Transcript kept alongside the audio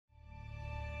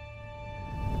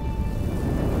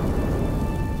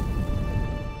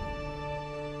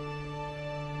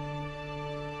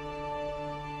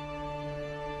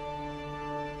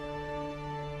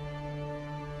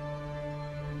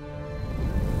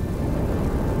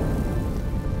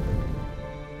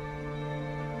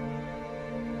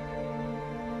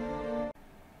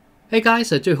Hey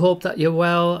guys, I do hope that you're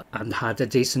well and had a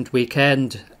decent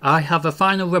weekend. I have a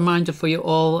final reminder for you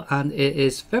all, and it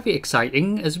is very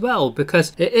exciting as well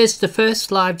because it is the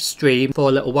first live stream for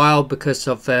a little while because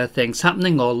of things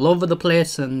happening all over the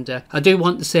place, and I do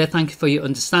want to say thank you for your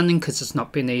understanding because it's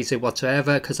not been easy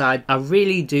whatsoever, because I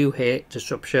really do hate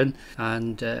disruption,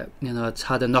 and you know, it's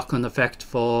had a knock-on effect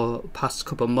for the past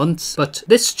couple of months. But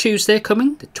this Tuesday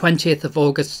coming, the 20th of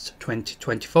August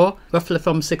 2024, roughly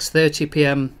from 6:30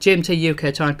 p.m. GMT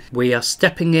UK time, we are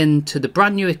stepping into the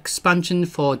brand new expansion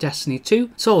for Destiny 2.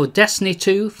 So Destiny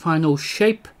 2 Final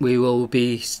Shape, we will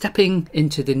be stepping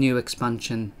into the new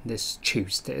expansion this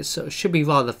Tuesday, so it should be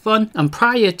rather fun. And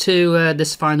prior to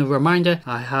this final reminder,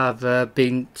 I have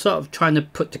been sort of trying to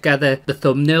put together the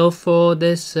thumbnail for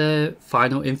this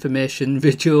final information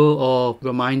video or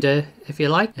reminder, if you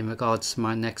like, in regards to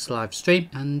my next live stream.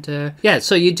 And yeah,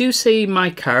 so you do see my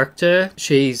character.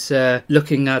 She's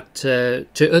looking at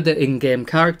to other in-game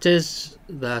characters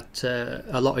that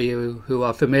a lot of you who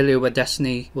are familiar with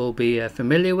Destiny will be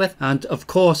familiar with. And of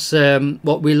course,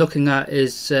 what we're looking at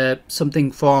is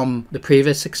something from the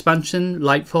previous expansion,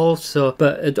 Lightfall. So,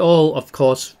 but it all of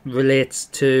course relates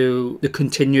to the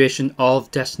continuation of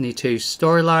Destiny 2's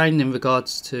storyline in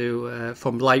regards to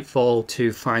from Lightfall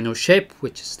to Final Shape,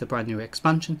 which is the brand new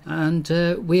expansion. And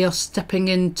we are stepping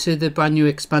into the brand new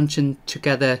expansion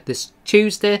together this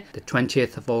Tuesday, the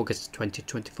 20th of August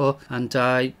 2024, and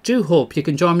I do hope you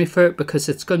can join me for it because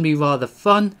it's going to be rather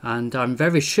fun, and I'm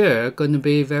very sure going to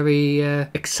be very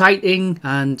exciting.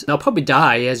 And I'll probably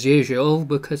die as usual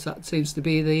because that seems to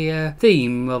be the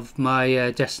theme of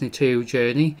my Destiny 2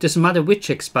 journey. Doesn't matter which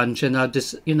expansion, I'll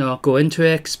just, you know, go into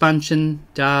an expansion,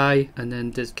 die, and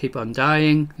then just keep on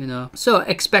dying, you know. So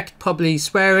expect probably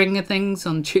swearing and things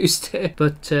on Tuesday,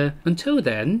 but until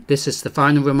then, this is the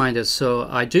final reminder. So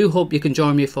I do hope you can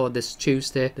join me for this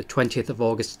Tuesday, the 20th of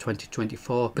August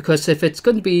 2024, because if it's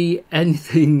going to be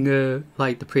anything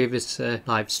like the previous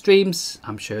live streams,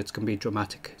 I'm sure it's going to be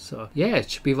dramatic. So yeah,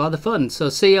 it should be rather fun. So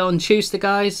see you on Tuesday,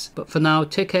 guys, but for now,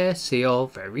 take care. See you all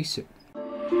very soon.